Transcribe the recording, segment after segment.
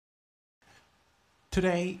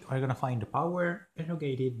Today we're going to find the power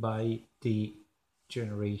erogated by the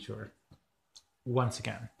generator once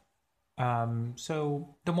again.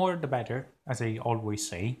 So the more the better, as I always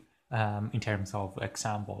say, in terms of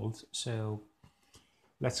examples. So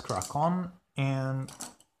let's crack on and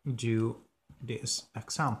do this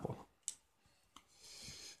example.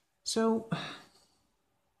 So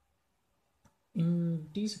in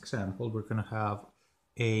this example, we're going to have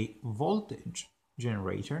a voltage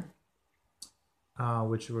generator,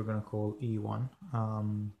 which we're going to call E1.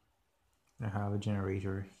 I have a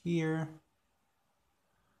generator here.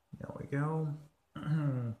 There we go.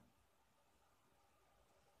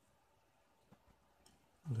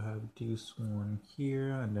 We'll have this one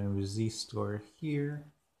here and then resistor here.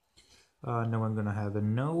 Now I'm going to have a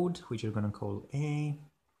node, which I'm going to call A,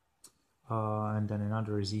 and then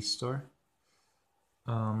another resistor,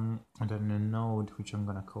 and then a node, which I'm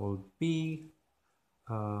going to call B,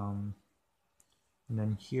 and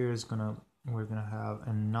then here is we're going to have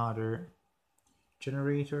another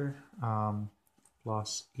generator,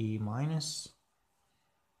 plus E minus,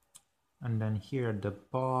 and then here at the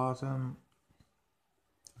bottom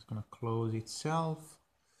it's going to close itself.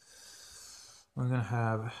 We're going to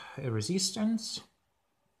have a resistance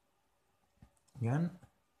again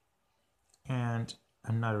and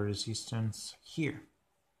another resistance here.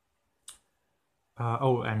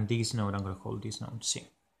 And this node, I'm going to call this node C.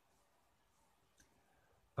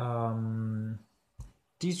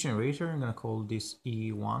 This generator, I'm going to call this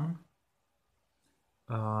E1.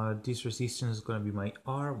 This resistance is going to be my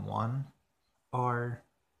R1, R,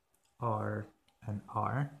 and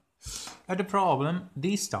R. And the problem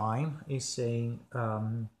this time is saying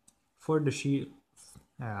for the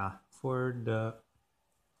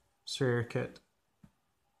circuit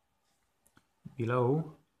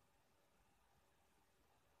below,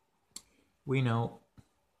 we know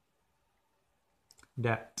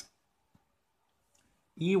that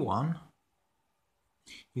E1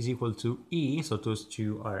 is equal to E, so those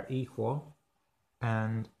two are equal,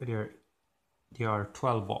 and they are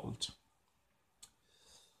 12 volt.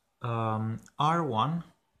 R1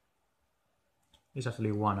 is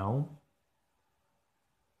actually 1 ohm.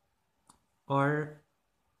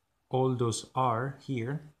 All those R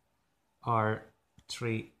here are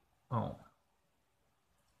 3 ohm.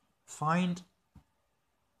 Find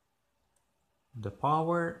the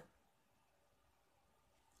power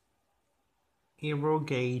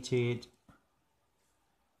erogated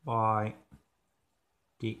by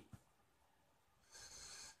the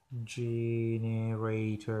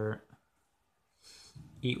generator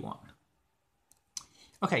E1.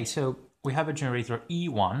 Okay, so we have a generator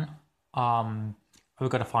E1. We've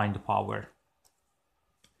got to find the power.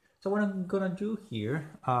 So what I'm gonna do here,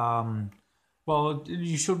 well,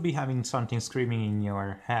 you should be having something screaming in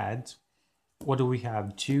your head. What do we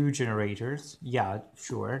have? Two generators. Yeah,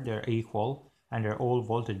 sure, they're equal and they're all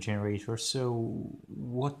voltage generators. So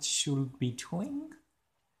what should we be doing?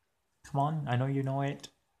 Come on, I know you know it.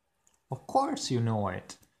 Of course you know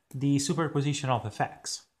it. The superposition of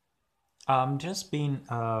effects. It's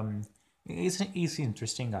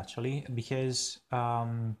interesting actually, because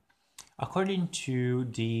according to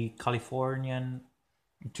the Californian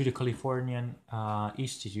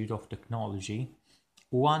Institute of Technology,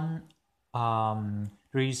 there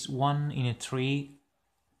is 1 in 3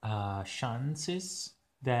 chances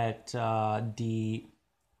that the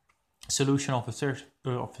solution of a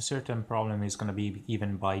certain problem is going to be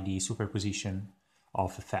given by the superposition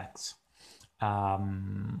of effects.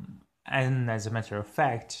 And as a matter of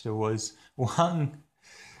fact, there was one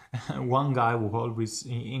guy who always,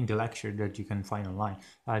 in the lecture that you can find online,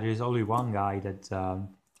 there's only one guy that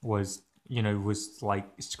was like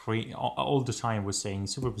all the time was saying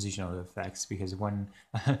superposition of effects, because when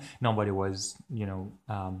nobody was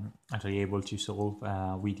actually able to solve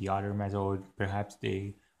with the other method, perhaps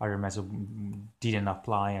the other method didn't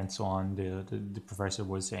apply and so on, the professor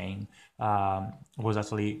was saying, was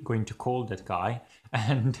actually going to call that guy,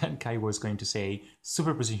 and that guy was going to say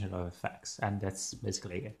superposition of effects, and that's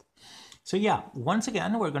basically it. So yeah, once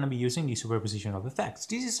again, we're going to be using the superposition of effects.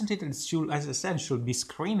 This is something that should, as I said, should be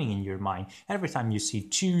screaming in your mind every time you see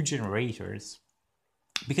two generators,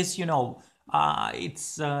 because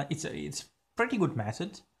it's a pretty good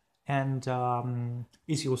method, and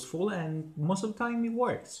it's useful, and most of the time it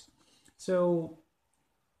works. So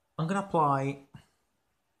I'm gonna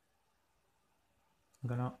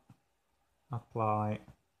apply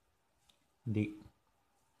the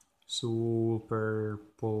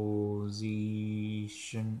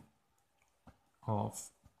superposition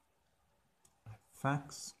of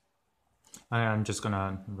effects. I'm just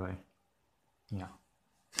gonna write, yeah.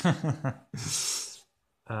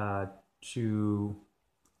 to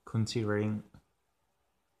considering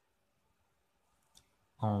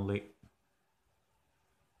only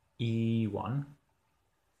E1.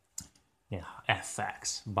 Yeah,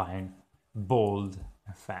 FX by bold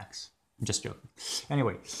FX. Just joking.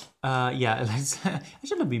 Anyway, yeah, let's. I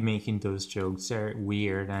shouldn't be making those jokes. They're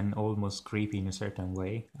weird and almost creepy in a certain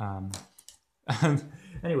way.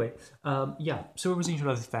 Anyway, yeah. So representation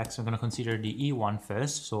of effects. I'm gonna consider the E1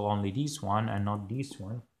 first, so only this one and not this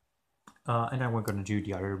one. And then we're going to do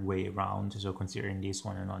the other way around, so considering this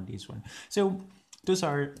one and not this one. So those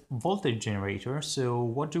are voltage generators. So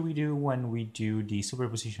what do we do when we do the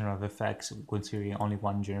superposition of effects considering only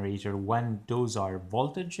one generator when those are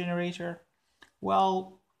voltage generator?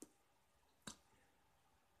 Well,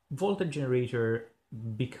 voltage generator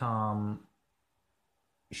become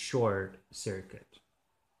short circuit.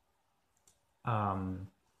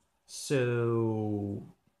 So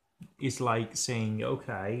it's like saying,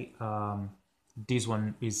 okay, this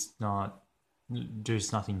one is not,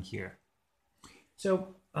 there's nothing here.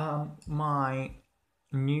 So my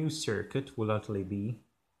new circuit will actually be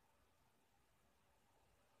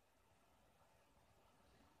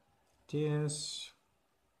this.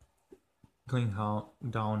 Going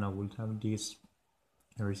down, I will have this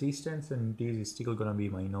resistance, and this is still gonna be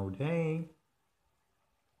my node A.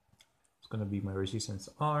 It's gonna be my resistance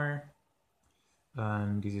R,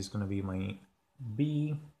 and this is gonna be my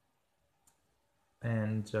B,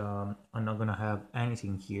 and I'm not gonna have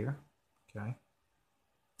anything here, okay?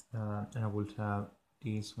 And I will have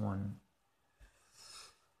this one,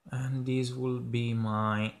 and this will be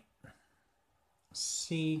my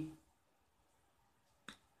C.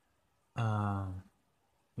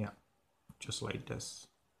 Yeah, just like this.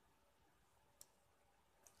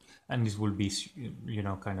 And this will be, you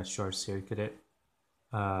know, kind of short circuited.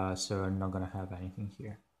 So I'm not gonna have anything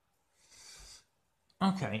here.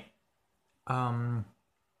 Okay.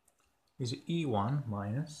 Is E1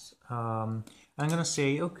 minus. I'm gonna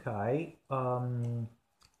say, okay,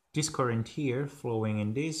 this current here flowing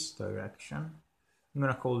in this direction. I'm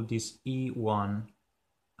gonna call this E1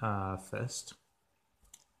 first.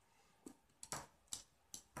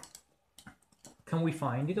 Can we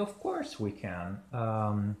find it? Of course we can.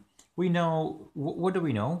 We know, what do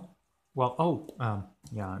we know? Well,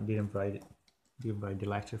 yeah, I didn't write the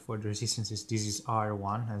lecture for the resistances. This is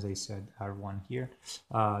R1, as I said, R1 here.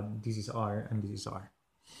 This is R and this is R.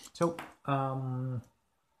 So,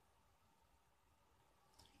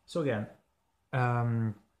 so again,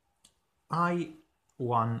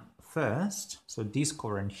 I1 first, so this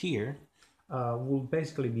current here, will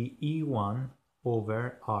basically be E1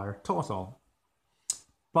 over R total.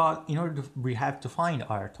 But in order to, we have to find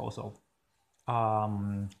R total.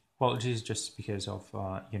 Well, this is just because of,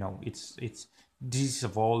 you know, this is a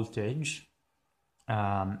voltage.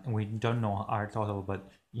 We don't know R total, but,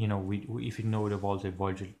 you know, we if you know the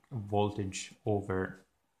voltage over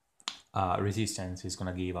resistance is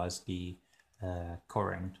going to give us the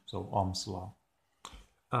current, so Ohm's law.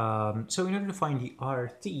 So in order to find the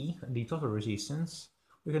RT, the total resistance,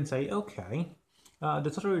 we can say, okay, the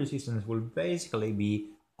total resistance will basically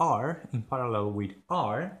be R in parallel with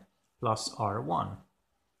R plus R1.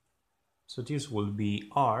 So this will be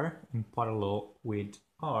R in parallel with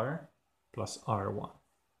R plus R1.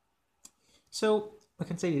 So we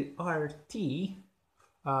can say that RT,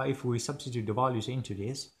 if we substitute the values into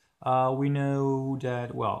this, we know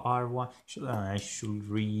that, well, R1, I should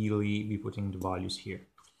really be putting the values here.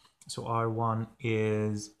 So R1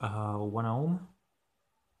 is 1 ohm,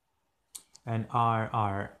 and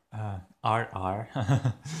RR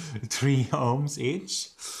 3 ohms each,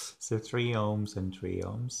 so 3 ohms and 3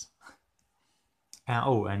 ohms.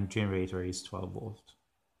 Oh, and generator is 12 volts.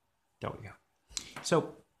 There we go.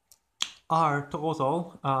 So R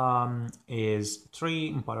total is 3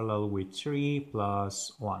 in parallel with 3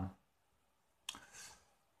 plus 1.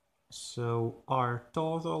 So R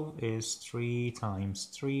total is 3 times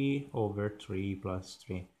 3 over 3 plus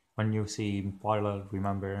 3. When you see parallel,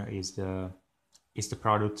 remember, is the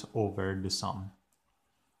product over the sum.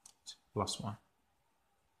 Plus 1.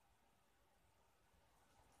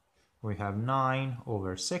 We have 9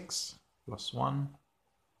 over 6 plus 1.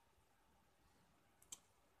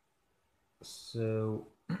 So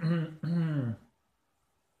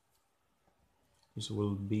this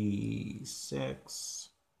will be 6,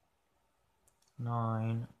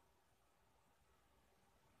 9,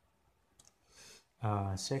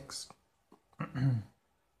 6.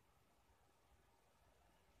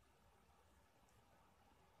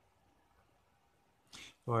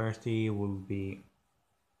 RT will be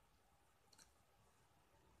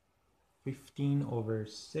 15 over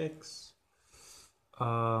 6.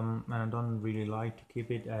 And I don't really like to keep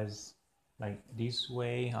it as like this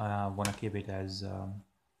way. I want to keep it as a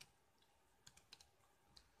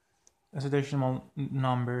decimal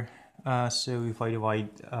number. So if I divide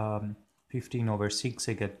 15 over 6,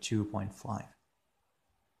 I get 2.5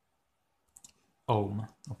 ohm,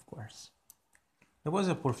 of course. There was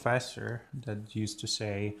a professor that used to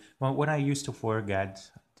say, well, when I used to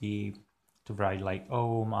forget to write like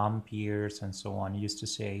ohm, amperes, and so on, he used to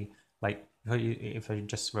say, like, if I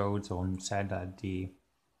just wrote or said that the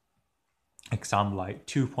exam like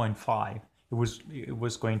 2.5, it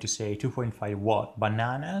was going to say 2.5 what?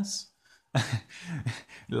 Bananas?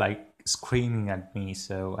 Like screaming at me,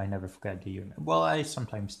 so I never forget the unit. Well, I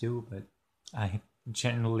sometimes do, but I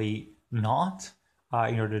generally not,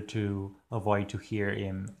 in order to avoid to hear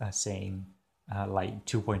him saying like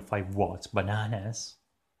 2.5 watts, bananas,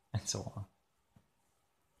 and so on.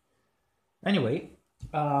 Anyway,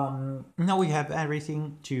 now we have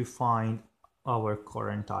everything to find our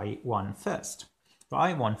current I1 first. So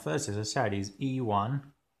I1 first, as I said, is E1,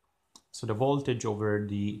 so the voltage over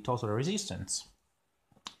the total resistance,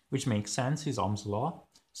 which makes sense, is Ohm's law.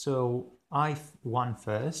 So I1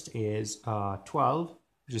 first is 12,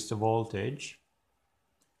 which is the voltage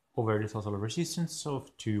over the total resistance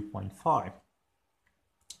of 2.5.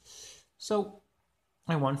 So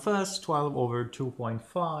I1 first, 12 over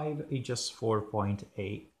 2.5 is just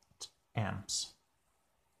 4.8 amps.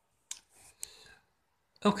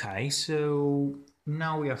 Okay, so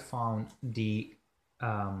now we have found the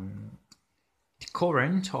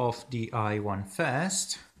current of the I1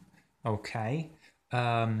 first. Okay,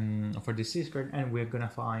 for the C-squared, and we're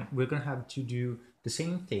gonna have to do the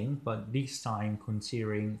same thing, but this time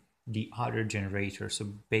considering the other generator. So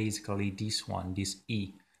basically this one, this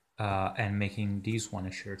E, and making this one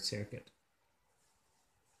a short circuit.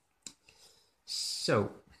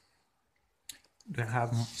 So do I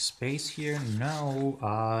have space here? No,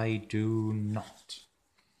 I do not.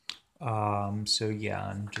 So yeah,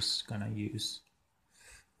 I'm just gonna use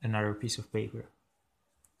another piece of paper.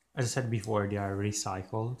 As I said before, they are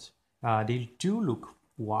recycled. They do look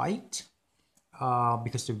white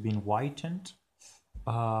because they've been whitened.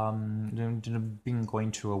 They've been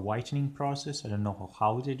going through a whitening process. I don't know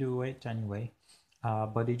how they do it anyway,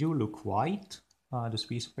 but they do look white. This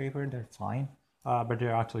piece of paper, they're fine, but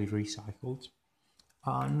they're actually recycled.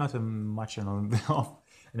 Not much an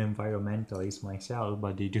environmentalist myself,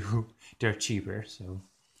 but they're cheaper, so.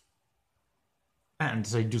 And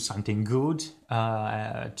they do something good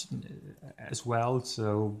as well,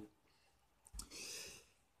 so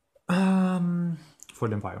for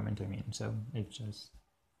the environment, I mean. So it's just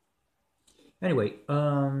anyway.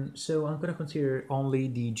 So I'm gonna consider only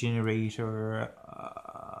the generator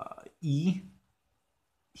E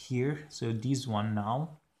here. So this one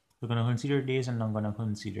now. We're gonna consider this, and I'm gonna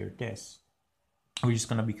consider this, which is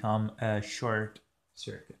gonna become a short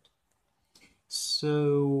circuit.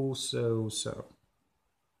 So.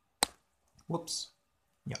 Whoops.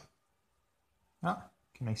 Yeah. Ah,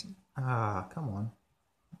 can I see? Ah, come on.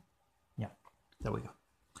 Yeah, there we go.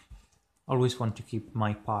 Always want to keep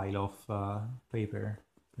my pile of paper,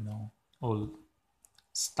 all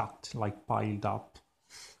stacked, like piled up.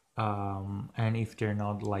 And if they're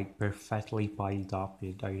not like perfectly piled up,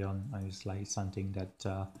 it's like something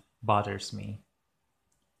that bothers me.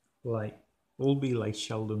 Like, will be like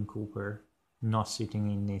Sheldon Cooper not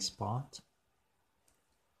sitting in a spot.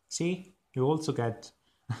 See, you also get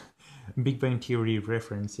Big Bang Theory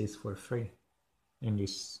references for free in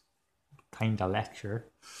this kind of lecture,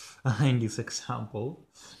 in this example.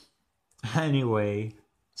 Anyway,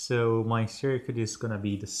 so my circuit is gonna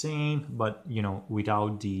be the same, but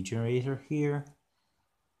without the generator here.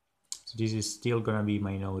 So this is still gonna be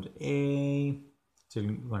my node A, still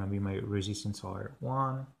gonna be my resistance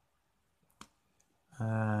R1,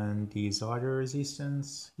 and these other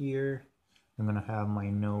resistance here. I'm gonna have my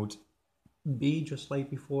node B just like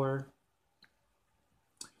before,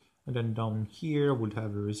 and then down here would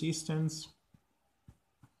have a resistance.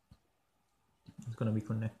 It's gonna be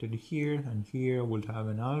connected here, and here would have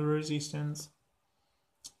another resistance,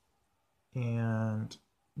 and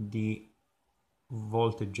the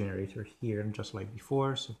voltage generator here just like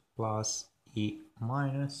before, so plus E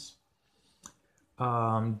minus.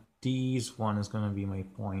 This one is gonna be my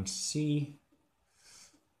point C.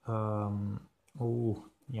 Oh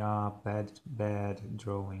yeah, bad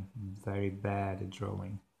drawing, very bad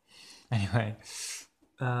drawing. Anyway,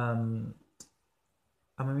 am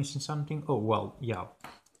I missing something? Oh well, yeah.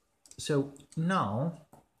 So now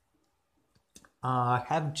I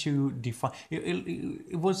have to define.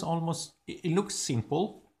 It was almost. It looks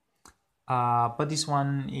simple, but this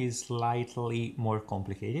one is slightly more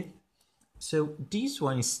complicated. So this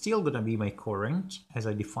one is still going to be my current as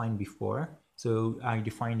I defined before. So I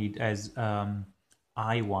defined it as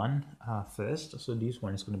I1 first. So this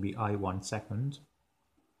one is going to be I1 second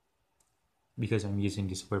because I'm using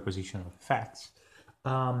the superposition of effects.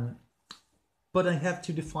 But I have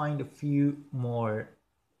to define a few more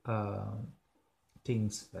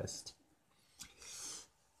things first.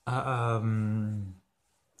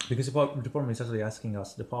 Because the problem is actually asking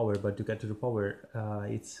us the power, but to get to the power,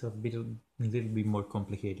 it's a little bit more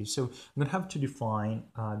complicated. So I'm going to have to define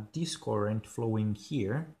this current flowing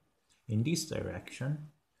here in this direction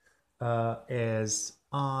as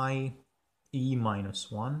I e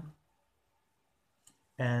minus 1,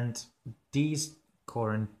 and this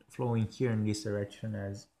current flowing here in this direction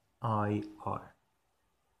as IR.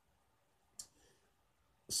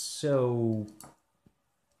 So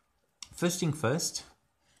first thing first,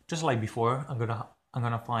 just like before, I'm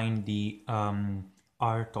gonna find the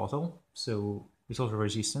R total, so the total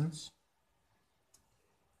resistance.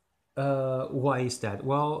 Why is that?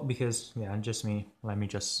 Well, because yeah, just me. Let me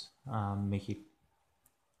just make it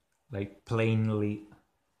like plainly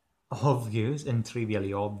obvious and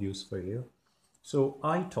trivially obvious for you. So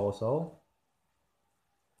I total,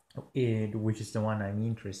 which is the one I'm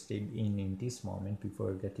interested in this moment,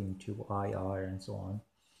 before getting to IR and so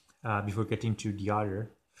on, before getting to the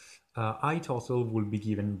other. I total will be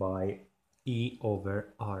given by E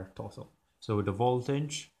over R total. So the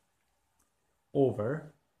voltage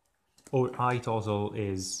over, or I total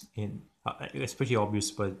is in, it's pretty obvious,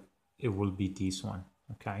 but it will be this one,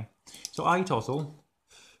 okay? So I total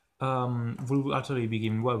will actually be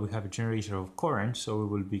given, well, we have a generator of current, so it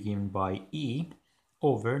will be given by E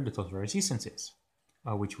over the total resistances,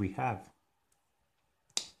 which we have.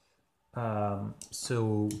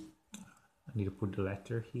 So I need to put the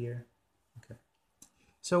letter here. Okay.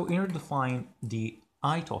 So in order to find the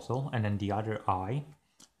I total and then the other I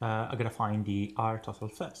gotta find the R total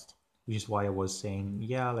first, which is why I was saying,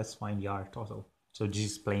 yeah, let's find the R total. So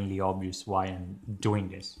this is plainly obvious why I'm doing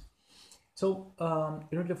this. So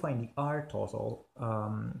in order to find the R total,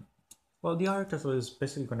 well, the R total is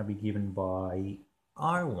basically going to be given by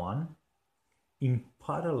R1 in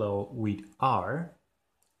parallel with R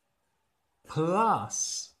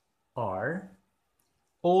plus R,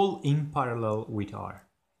 all in parallel with R.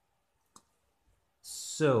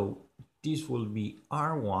 So this will be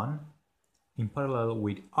R1 in parallel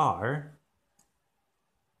with R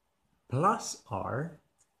plus R,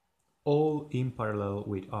 all in parallel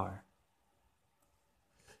with R.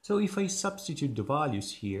 So if I substitute the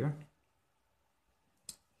values here,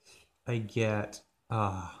 I get,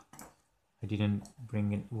 I didn't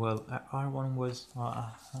bring it, well, R1 was,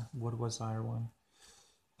 what was R1?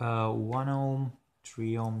 1 ohm,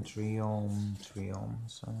 3 ohm, 3 ohm, 3 ohm,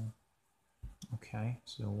 so, okay,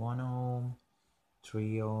 so 1 ohm,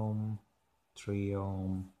 3 ohm, 3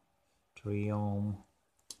 ohm, 3 ohm,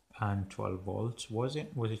 and 12 volts, was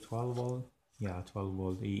it 12 volt? Yeah, 12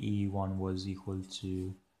 volt, E1 was equal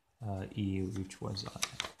to E, which was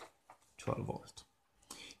 12 volt.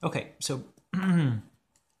 Okay, so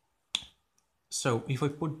so if I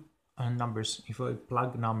put numbers, if I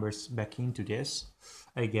plug numbers back into this,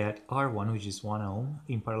 I get R1, which is 1 ohm,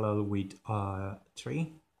 in parallel with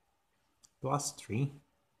 3 plus 3,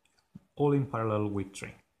 all in parallel with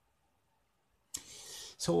 3.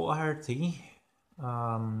 So RT,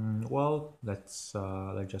 well, let's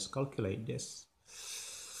just calculate this.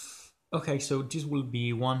 Okay, so this will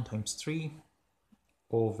be 1 times 3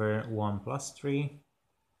 over 1 plus 3,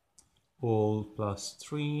 all plus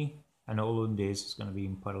 3, and all of this is going to be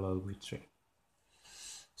in parallel with 3.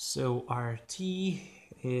 So RT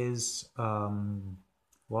is,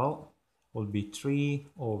 well, will be 3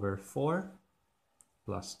 over 4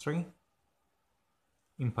 plus 3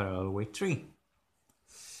 in parallel with 3.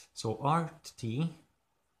 So RT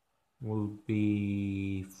will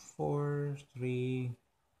be 4, 3,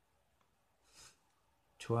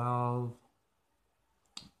 12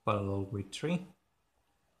 parallel with 3.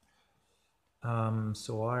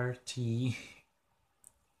 So RT is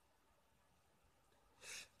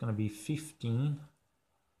gonna be 15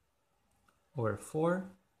 over 4.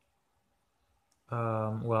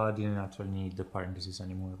 Well, I didn't actually need the parentheses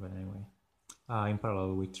anymore, but anyway, in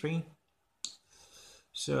parallel with 3.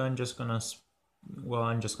 So I'm just gonna,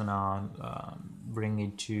 well, bring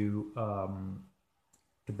it to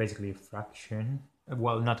basically a fraction.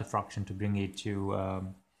 Well, not a fraction, to bring it to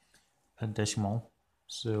a decimal.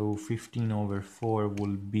 So 15 over 4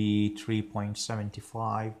 will be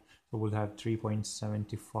 3.75. So we'll have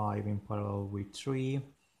 3.75 in parallel with 3,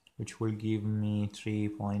 which will give me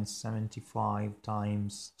 3.75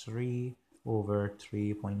 times 3 over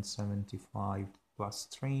 3.75 plus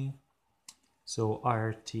 3. So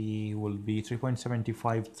RT will be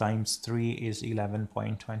 3.75 times 3 is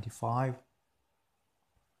 11.25.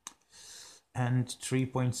 And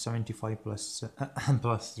 3.75 plus,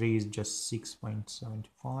 plus 3 is just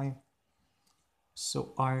 6.75.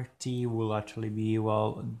 So RT will actually be,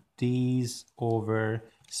 well, these over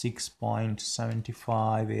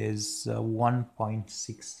 6.75 is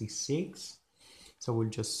 1.66. So we'll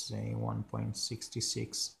just say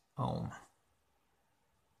 1.66 ohm.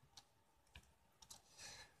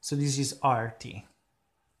 So this is RT.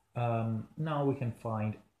 Now we can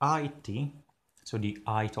find IT. So the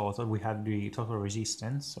I total, we have the total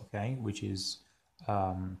resistance, okay, which is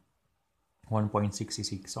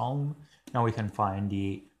 1.66 ohm. Now we can find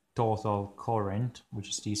the total current, which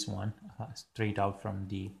is this one, straight out from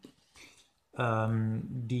the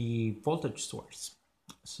voltage source.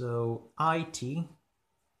 So IT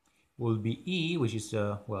will be E, which is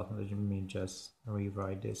well, let me just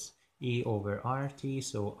rewrite this, E over RT.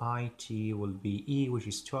 So IT will be E, which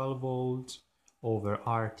is 12 volts, over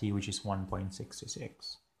RT, which is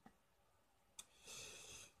 1.66.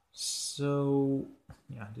 So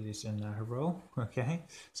yeah, this is an arrow. Okay,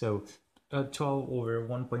 so 12 over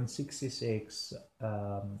 1.66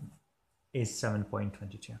 is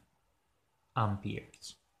 7.22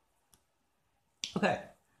 amperes. Okay,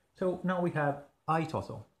 so now we have I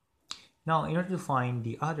total. Now in order to find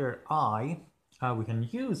the other I, we can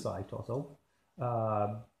use I total.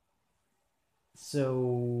 So,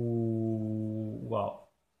 well,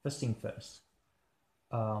 first thing first.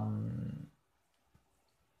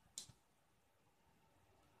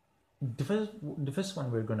 The first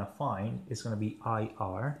one we're gonna find is gonna be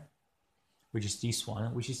IR, which is this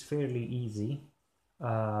one, which is fairly easy,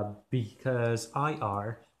 because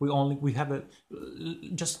IR we have a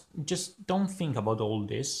just don't think about all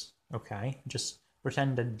this, okay? Just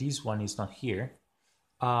pretend that this one is not here.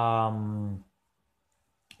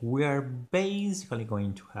 We are basically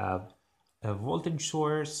going to have a voltage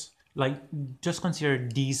source, like just consider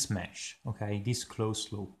this mesh, okay, this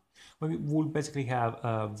closed loop. We will basically have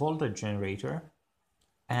a voltage generator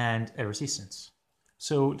and a resistance.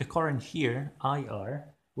 So the current here,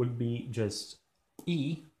 IR, will be just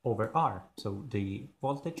E over R, so the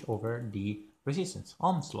voltage over the resistance,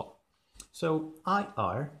 Ohm's law. So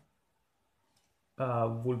IR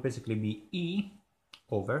will basically be E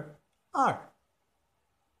over R.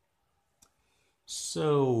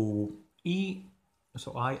 So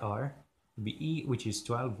IR will be E, which is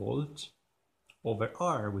 12 volts, over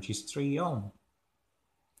R, which is 3 ohm.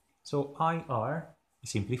 So IR is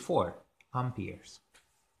simply 4 amperes.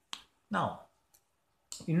 Now,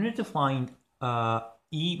 in order to find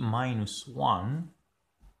E minus 1,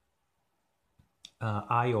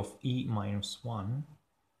 I of E minus 1,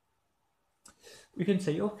 we can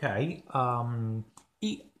say, okay, I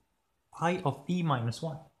of E minus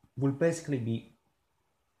 1 will basically be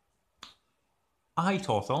I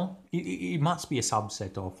total. It must be a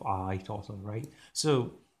subset of I total, right?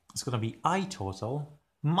 So it's going to be I total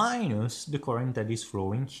minus the current that is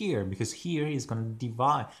flowing here, because here is going to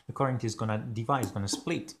divide, the current is going to divide, is going to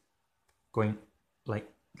split, going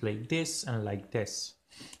like this and like this.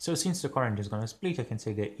 So since the current is going to split, I can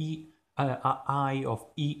say that I of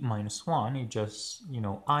E minus 1 is just, you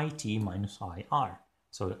know, IT minus IR.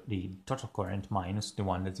 So the total current minus the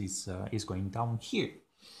one that is going down here.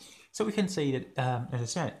 So we can say that, as I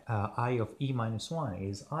said, I of E minus 1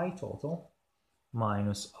 is I total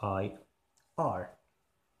minus IR.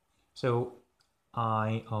 So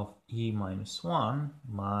I of E minus 1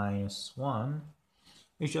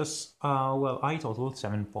 is just, well, I total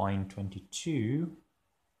 7.22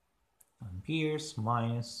 amperes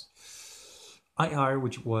minus IR,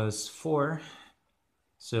 which was 4.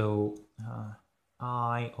 So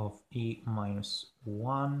I of E minus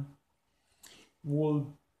 1 will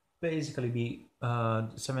basically be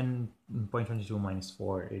 7.22 minus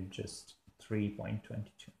 4 is just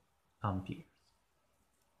 3.22 amperes.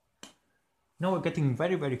 Now we're getting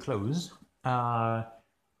very, very close,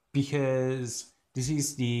 because this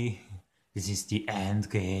is the end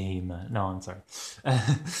game. No, I'm sorry.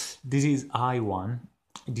 This is I1.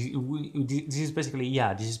 This is basically,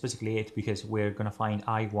 yeah, this is basically it, because we're gonna find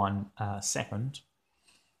I1 second,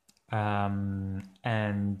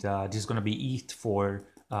 and this is gonna be it for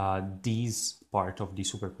this part of the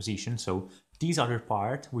superposition. So this other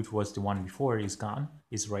part, which was the one before, is gone,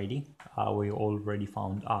 is ready. We already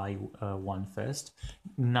found I1 first.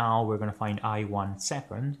 Now we're going to find I1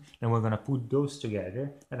 second, and we're going to put those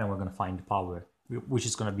together, and then we're going to find the power which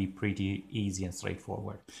is going to be pretty easy and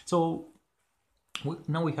straightforward. So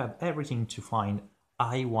now we have everything to find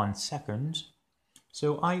I1 second.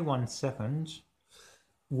 So I1 second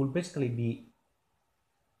will basically be,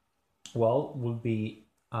 well, will be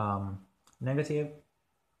negative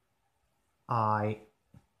I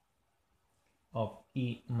of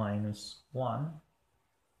E minus 1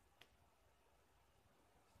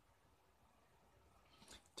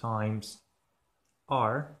 times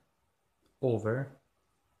R over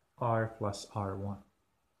R plus R1.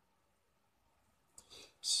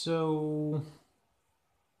 So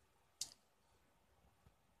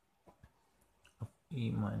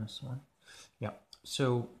E minus 1. Yeah.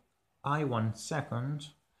 So I1 second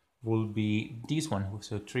will be this one,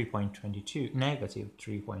 so 3.22, negative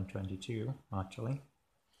 3.22 actually,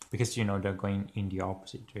 because you know they're going in the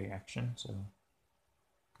opposite direction. So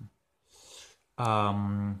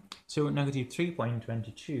negative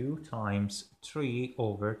 3.22 times 3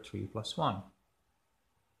 over 3 plus 1.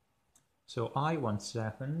 So I1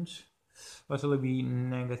 second will be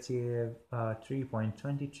negative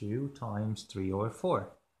 3.22 times 3 over 4.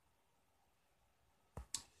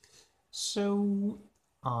 So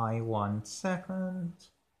I1 second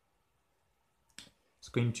is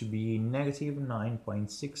going to be negative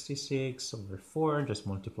 9.66 over 4, just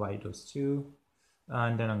multiply those two,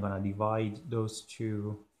 and then I'm going to divide those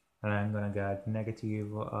two, and I'm going to get negative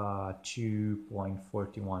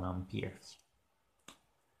 2.41 amperes.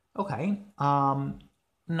 Okay,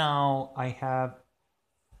 now I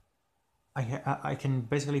can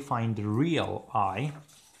basically find the real I,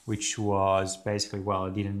 which was basically, well,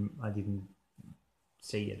 I didn't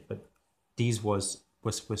say it, but this was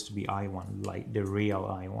supposed to be I1, like the real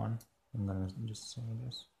I1. I'm gonna just say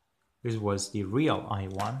this. This was the real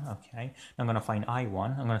I1. Okay, I'm gonna find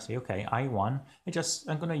I1. I'm gonna say, okay, I1.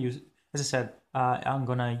 I'm gonna use, as I said, I'm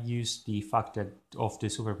gonna use the factor of the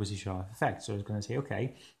superposition of effects. So it's gonna say,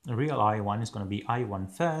 okay, the real I1 is gonna be I1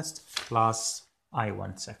 first plus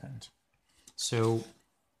I1 second. So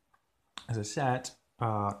as I said,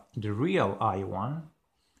 the real I1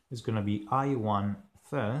 is gonna be I1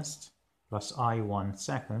 first plus I1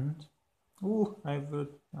 second. Ooh,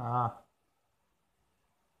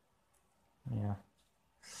 yeah.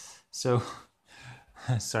 So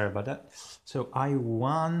sorry about that. So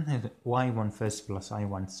Y1 first plus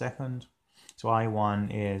I1 second. So I1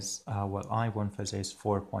 is, well, I1 first is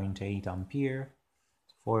 4.8 ampere.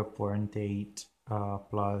 4.8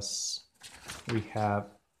 plus, we have,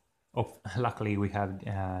 oh, luckily we have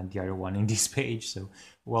the other one in this page. So,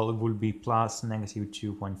 well, it will be plus negative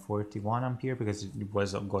 2.41 ampere because it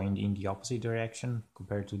was going in the opposite direction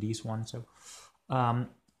compared to this one. So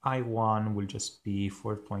I1 will just be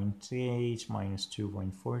 4.8 minus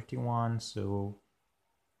 2.41. So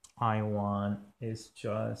I1 is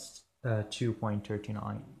just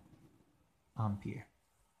 2.39 ampere.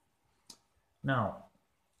 Now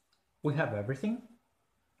we have everything,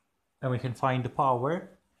 and we can find the power,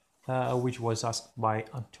 which was asked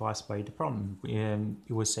to us by the problem.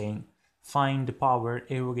 It was saying find the power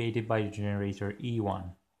irrogated by the generator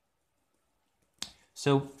E1.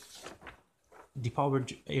 So the power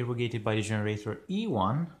irrogated by the generator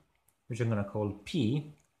E1, which I'm gonna call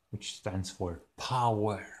P, which stands for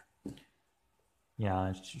power.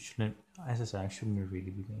 Yeah, as I said, I shouldn't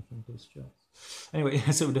really be making those jokes. Anyway,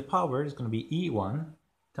 so the power is gonna be E1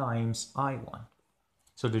 times I1.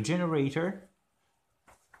 So the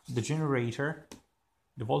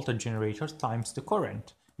voltage generator times the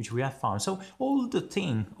current, which we have found. So all the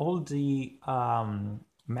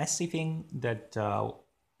messy thing that,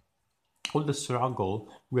 all the struggle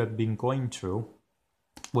we have been going through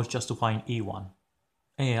was just to find E1.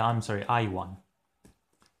 I'm sorry, I1.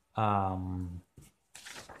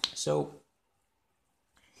 So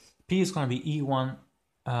P is going to be E1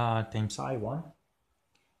 times I1.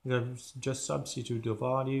 Just substitute the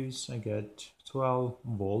values. I get 12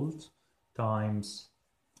 volt times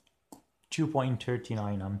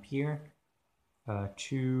 2.39 ampere,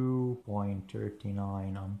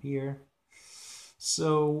 2.39 ampere.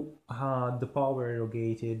 So the power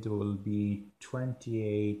irrogated will be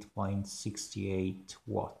 28.68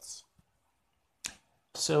 watts.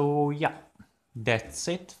 So yeah, that's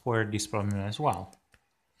it for this problem as well.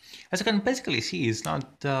 As you can basically see, it's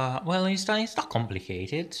not, well, it's not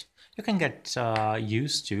complicated. You can get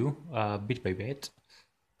used to bit by bit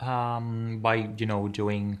by, you know,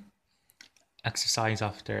 doing exercise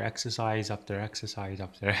after exercise after exercise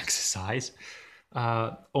after exercise.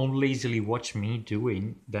 Only lazily watch me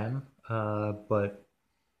doing them, but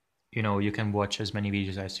you know, you can watch as many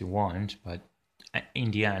videos as you want, but in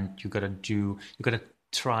the end you gotta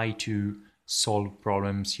try to solve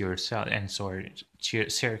problems yourself and sort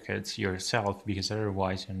circuits yourself, because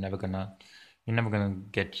otherwise you're never gonna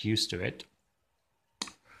get used to it.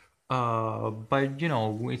 But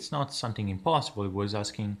it's not something impossible. It was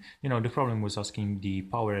asking, the problem was asking the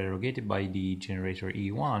power erogated by the generator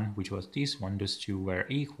E1, which was this one. Those two were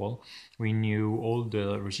equal. We knew all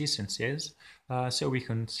the resistances, so we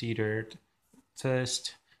considered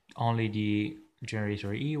first only the generator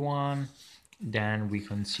E1, then we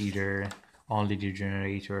consider only the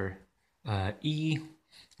generator E,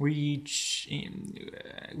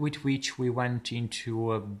 with which we went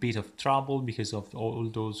into a bit of trouble because of all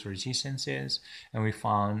those resistances, and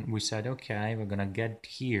we said, okay, we're gonna get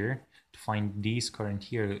here to find this current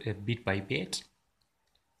here bit by bit.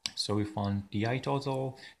 So we found the I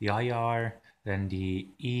total, the IR, then the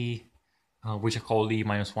E, which I call E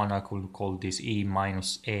minus 1. I could call this E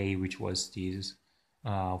minus A, which was this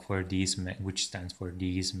for this, which stands for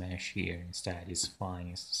this mesh here. Instead, it's fine,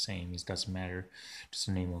 it's the same, it doesn't matter, just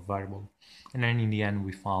the name of variable. And then in the end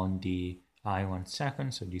we found the I1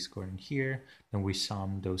 second, so this current here. Then we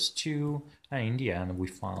summed those two, and in the end we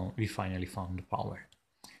finally found the power.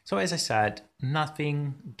 So as I said,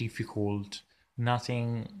 nothing difficult,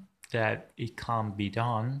 nothing that it can't be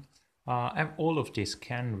done. And all of this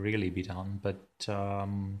can really be done, but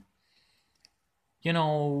you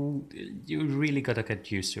really gotta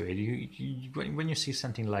get used to it. When you see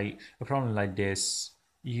something like a problem like this,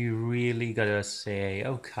 you really gotta say,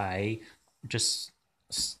 okay, just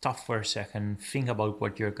stop for a second, think about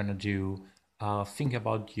what you're gonna do, think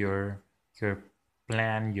about your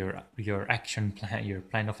plan, your action plan, your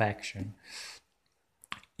plan of action,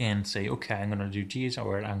 and say, okay, I'm gonna do this,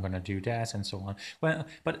 or I'm gonna do that, and so on. Well,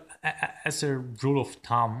 but as a rule of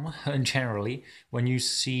thumb, generally, when you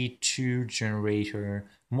see two generator,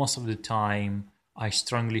 most of the time, I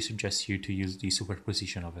strongly suggest you to use the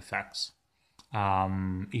superposition of effects.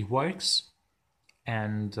 It works,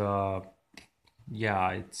 and yeah,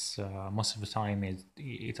 it's most of the time it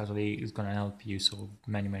actually is gonna help you solve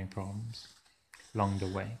many problems along the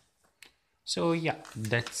way. So yeah,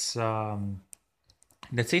 that's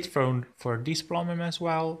it for this problem as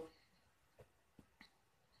well.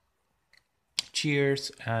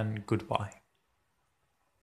 Cheers and goodbye.